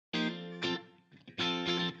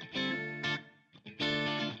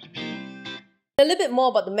A little bit more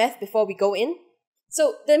about the math before we go in.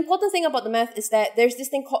 So the important thing about the math is that there's this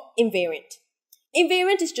thing called invariant.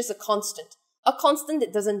 Invariant is just a constant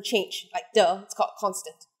that doesn't change. Like duh, it's called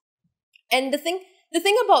constant. And the thing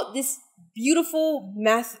about this beautiful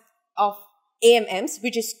math of AMMs,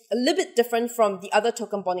 which is a little bit different from the other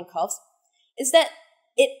token bonding curves, is that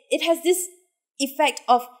it has this effect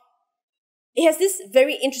of, it has this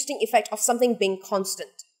very interesting effect of something being constant.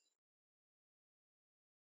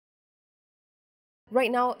 Right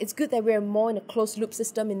now, it's good that we're more in a closed loop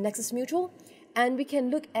system in Nexus Mutual, and we can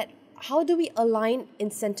look at how do we align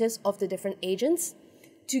incentives of the different agents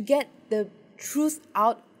to get the truth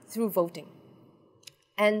out through voting.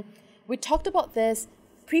 And we talked about this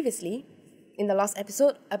previously in the last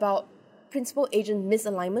episode about principal agent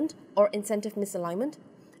misalignment or incentive misalignment,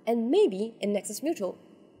 and maybe in Nexus Mutual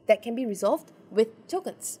that can be resolved with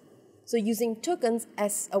tokens. So using tokens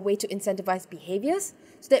as a way to incentivize behaviors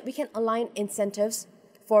so that we can align incentives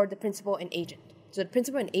for the principal and agent. So the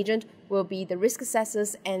principal and agent will be the risk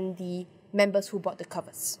assessors and the members who bought the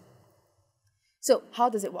covers. So how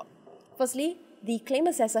does it work? Firstly, the claim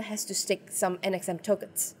assessor has to stake some NXM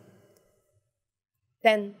tokens.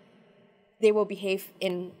 Then they will behave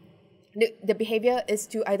in, the behavior is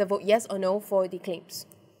to either vote yes or no for the claims.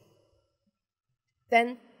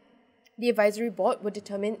 Then the advisory board will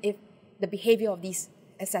determine if the behavior of these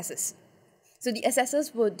assessors. So the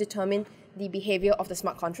assessors will determine the behavior of the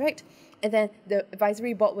smart contract, and then the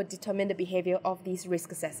advisory board will determine the behavior of these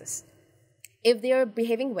risk assessors. If they are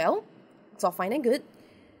behaving well, it's all fine and good,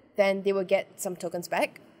 then they will get some tokens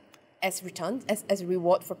back as returns, as a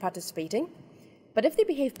reward for participating. But if they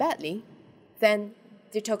behave badly, then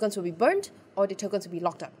the tokens will be burnt or the tokens will be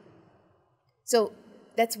locked up. So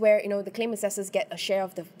that's where the claim assessors get a share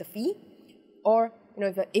of the fee, or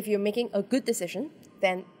if you're making a good decision,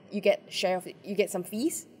 then you get you get some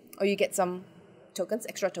fees, or you get some tokens,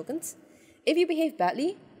 extra tokens. If you behave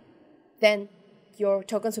badly, then your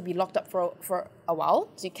tokens will be locked up for a while,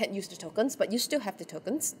 so you can't use the tokens, but you still have the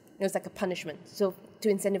tokens. It's like a punishment, so to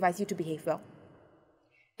incentivize you to behave well.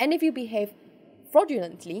 And if you behave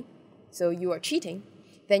fraudulently, so you are cheating,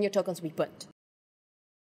 then your tokens will be burnt.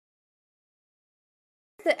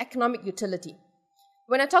 The economic utility.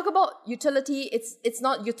 When I talk about utility, it's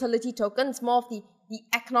not utility token, it's more of the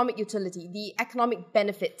economic utility, the economic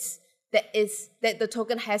benefits that the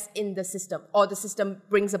token has in the system, or the system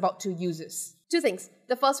brings about to users. Two things.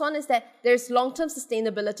 The first one is that there's long-term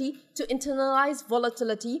sustainability to internalize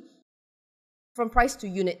volatility from price to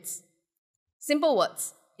units. Simple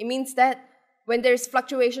words. It means that when there's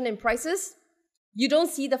fluctuation in prices, you don't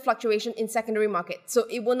see the fluctuation in secondary market, so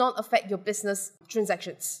it will not affect your business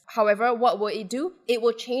transactions. However, what will it do? It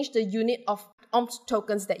will change the unit of OMT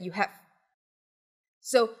tokens that you have.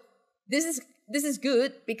 So this is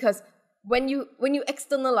good because when you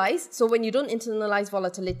externalize, so when you don't internalize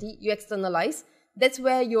volatility, you externalize, that's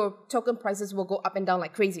where your token prices will go up and down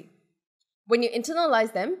like crazy. When you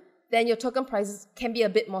internalize them, then your token prices can be a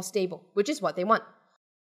bit more stable, which is what they want.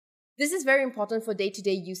 This is very important for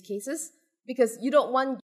day-to-day use cases, because you don't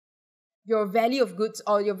want your value of goods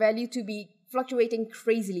or your value to be fluctuating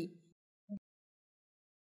crazily.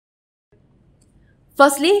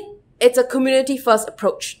 Firstly, it's a community-first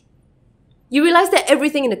approach. You realize that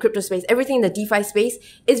everything in the crypto space, everything in the DeFi space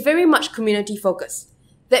is very much community-focused.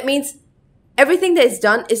 That means everything that is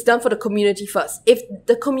done for the community first. If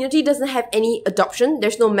the community doesn't have any adoption,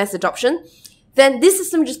 there's no mass adoption, then this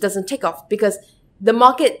system just doesn't take off, because the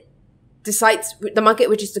market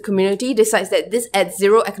which is the community, decides that this adds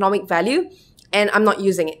zero economic value and I'm not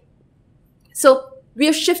using it. So we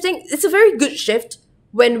are shifting, it's a very good shift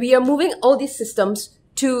when we are moving all these systems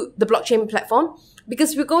to the blockchain platform,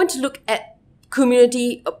 because we're going to look at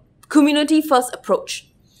community first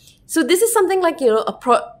approach. So this is something like a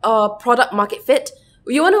product market fit.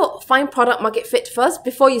 You want to find product market fit first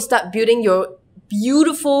before you start building your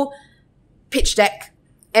beautiful pitch deck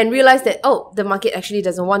and realize that, oh, the market actually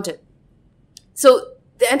doesn't want it. So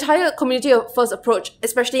the entire community first approach,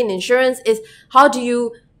 especially in insurance, is how do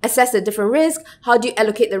you assess the different risks? How do you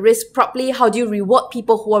allocate the risk properly? How do you reward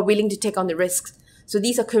people who are willing to take on the risks? So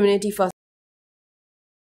these are community first.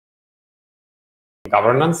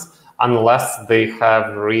 Governance, unless they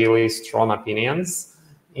have really strong opinions,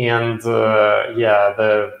 and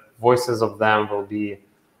the voices of them will be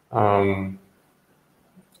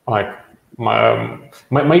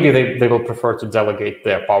maybe they will prefer to delegate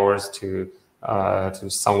their powers to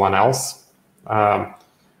someone else.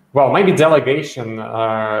 Well, maybe delegation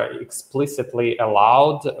explicitly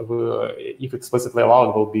allowed, if explicitly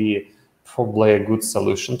allowed, will be probably a good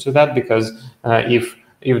solution to that, because if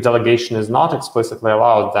if delegation is not explicitly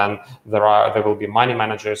allowed, then there will be money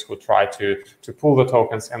managers who try to pull the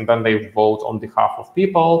tokens, and then they vote on behalf of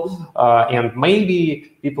people, and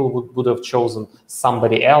maybe people would have chosen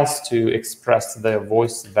somebody else to express their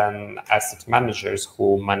voice than asset managers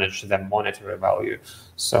who manage their monetary value.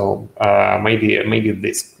 So maybe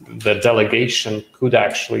the delegation could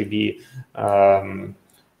actually be a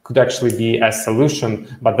solution,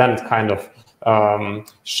 but then it kind of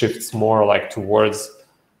shifts more like towards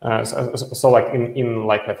so like in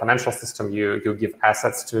like a financial system, you give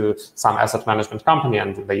assets to some asset management company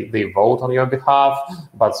and they vote on your behalf,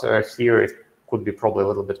 but here it could be probably a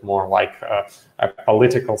little bit more like a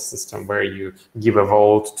political system where you give a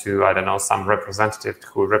vote to, I don't know, some representative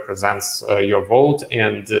who represents your vote,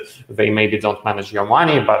 and they maybe don't manage your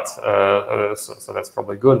money, but so that's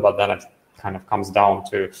probably good, but then it kind of comes down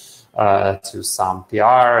to some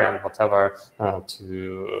PR and whatever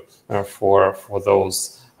for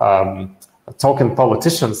those token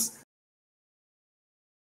politicians.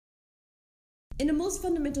 In the most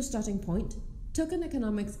fundamental starting point, token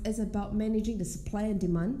economics is about managing the supply and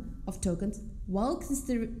demand of tokens while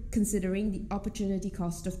considering the opportunity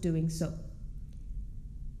cost of doing so.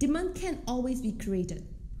 Demand can't always be created.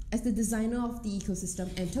 As the designer of the ecosystem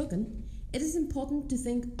and token, it is important to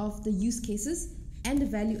think of the use cases and the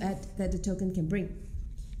value add that the token can bring.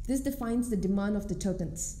 This defines the demand of the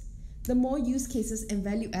tokens. The more use cases and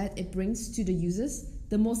value add it brings to the users,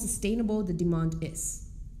 the more sustainable the demand is.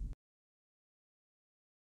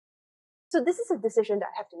 So this is a decision that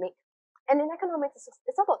I have to make. And in economics,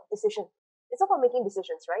 it's about decision. It's about making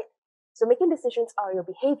decisions, right? So making decisions are your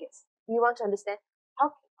behaviors. We want to understand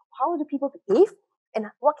how do people behave and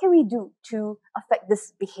what can we do to affect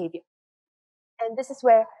this behavior. And this is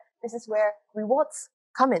where rewards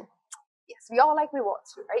come in. Yes, we all like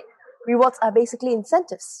rewards, right? Rewards are basically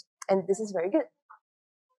incentives, and this is very good.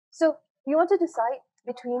 So we want to decide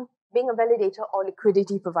between being a validator or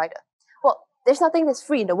liquidity provider. Well, there's nothing that's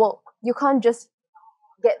free in the world. You can't just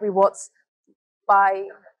get rewards by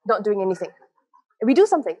not doing anything. We do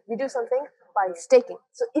something by staking.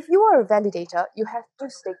 So if you are a validator, you have to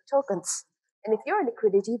stake tokens. And if you're a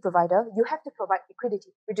liquidity provider, you have to provide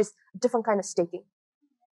liquidity, which is a different kind of staking.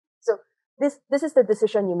 So this is the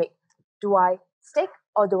decision you make. Do I stake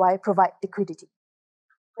or do I provide liquidity?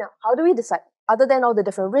 Now, how do we decide? Other than all the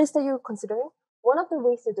different risks that you're considering, one of the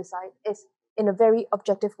ways to decide is in a very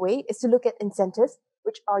objective way is to look at incentives,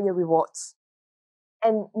 which are your rewards.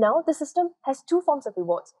 And now the system has two forms of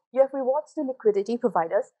rewards. You have rewards to liquidity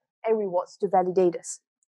providers and rewards to validators.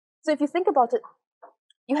 So if you think about it,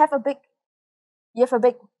 you have a big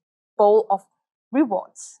bowl of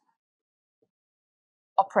rewards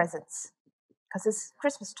or presents because it's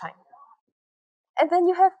Christmas time. And then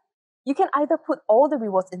you can either put all the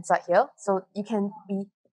rewards inside here, so you can be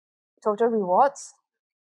total rewards,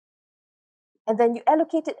 and then you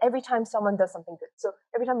allocate it every time someone does something good. So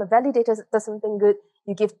every time a validator does something good,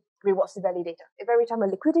 you give rewards to validator. If every time a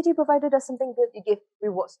liquidity provider does something good, you give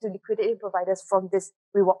rewards to liquidity providers from this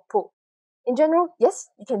reward pool. In general, yes,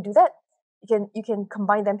 you can do that. You can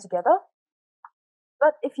combine them together.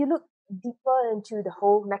 But if you look deeper into the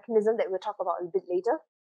whole mechanism that we'll talk about a bit later,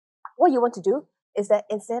 what you want to do is that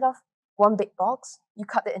instead of one big box, you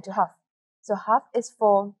cut it into half. So half is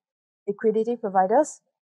for liquidity providers,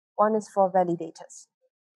 one is for validators.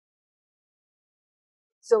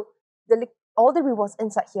 So all the rewards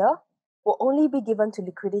inside here will only be given to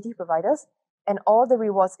liquidity providers, and all the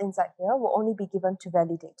rewards inside here will only be given to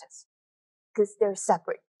validators because they're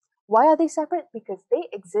separate. Why are they separate? Because they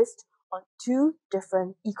exist on two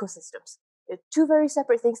different ecosystems. They're two very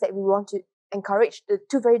separate things that we want to encourage, the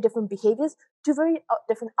two very different behaviors, two very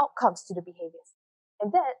different outcomes to the behaviors.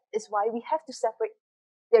 And that is why we have to separate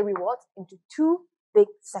their rewards into two big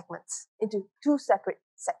segments, into two separate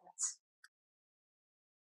segments.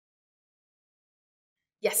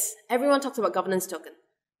 Yes, everyone talks about governance token.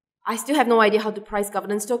 I still have no idea how to price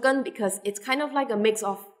governance token because it's kind of like a mix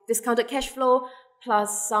of discounted cash flow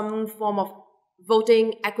plus some form of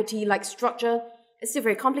voting equity-like structure. It's still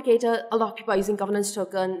very complicated. A lot of people are using governance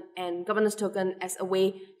token and governance token as a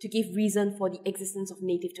way to give reason for the existence of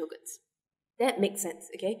native tokens. That makes sense,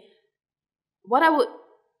 okay? What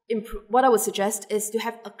I would suggest is to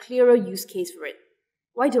have a clearer use case for it.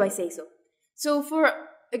 Why do I say so? So for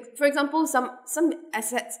example, some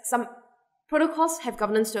assets, some protocols have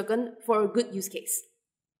governance token for a good use case.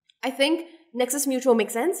 I think Nexus Mutual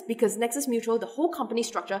makes sense because Nexus Mutual, the whole company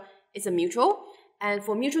structure is a mutual, and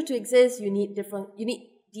for mutual to exist, you need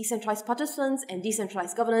decentralized participants and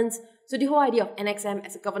decentralized governance. So the whole idea of NXM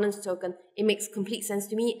as a governance token, it makes complete sense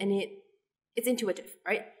to me, and it's intuitive,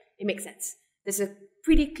 right? It makes sense. There's a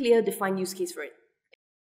pretty clear, defined use case for it.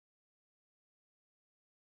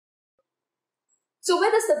 So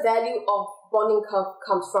where does the value of bonding curve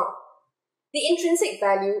comes from? The intrinsic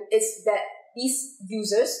value is that these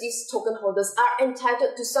users, these token holders, are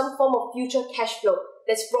entitled to some form of future cash flow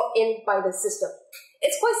that's brought in by the system.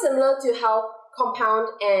 It's quite similar to how Compound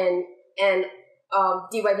and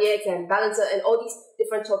DYDX and Balancer and all these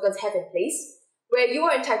different tokens have in place, where you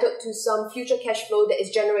are entitled to some future cash flow that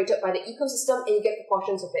is generated by the ecosystem and you get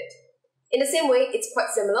proportions of it. In the same way, it's quite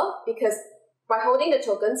similar because by holding the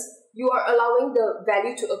tokens, you are allowing the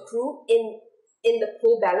value to accrue in the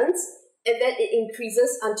pool balance, and then it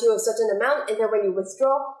increases until a certain amount, and then when you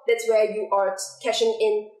withdraw, that's where you are cashing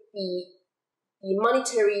in the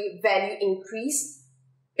monetary value increase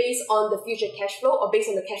based on the future cash flow or based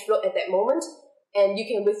on the cash flow at that moment, and you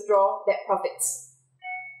can withdraw that profits.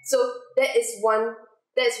 So that is one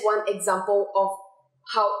example of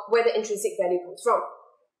where the intrinsic value comes from.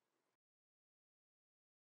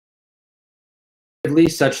 At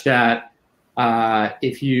least such that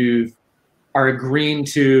if you are agreeing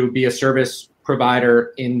to be a service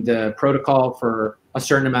provider in the protocol for a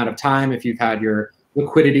certain amount of time, if you've had your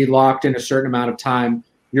liquidity locked in a certain amount of time,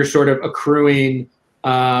 you're sort of accruing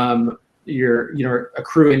accruing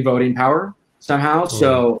voting power somehow. Mm-hmm.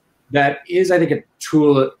 So that is, I think, a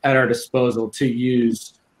tool at our disposal to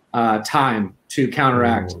use time to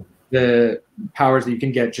counteract the powers that you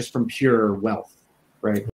can get just from pure wealth,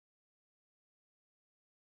 right?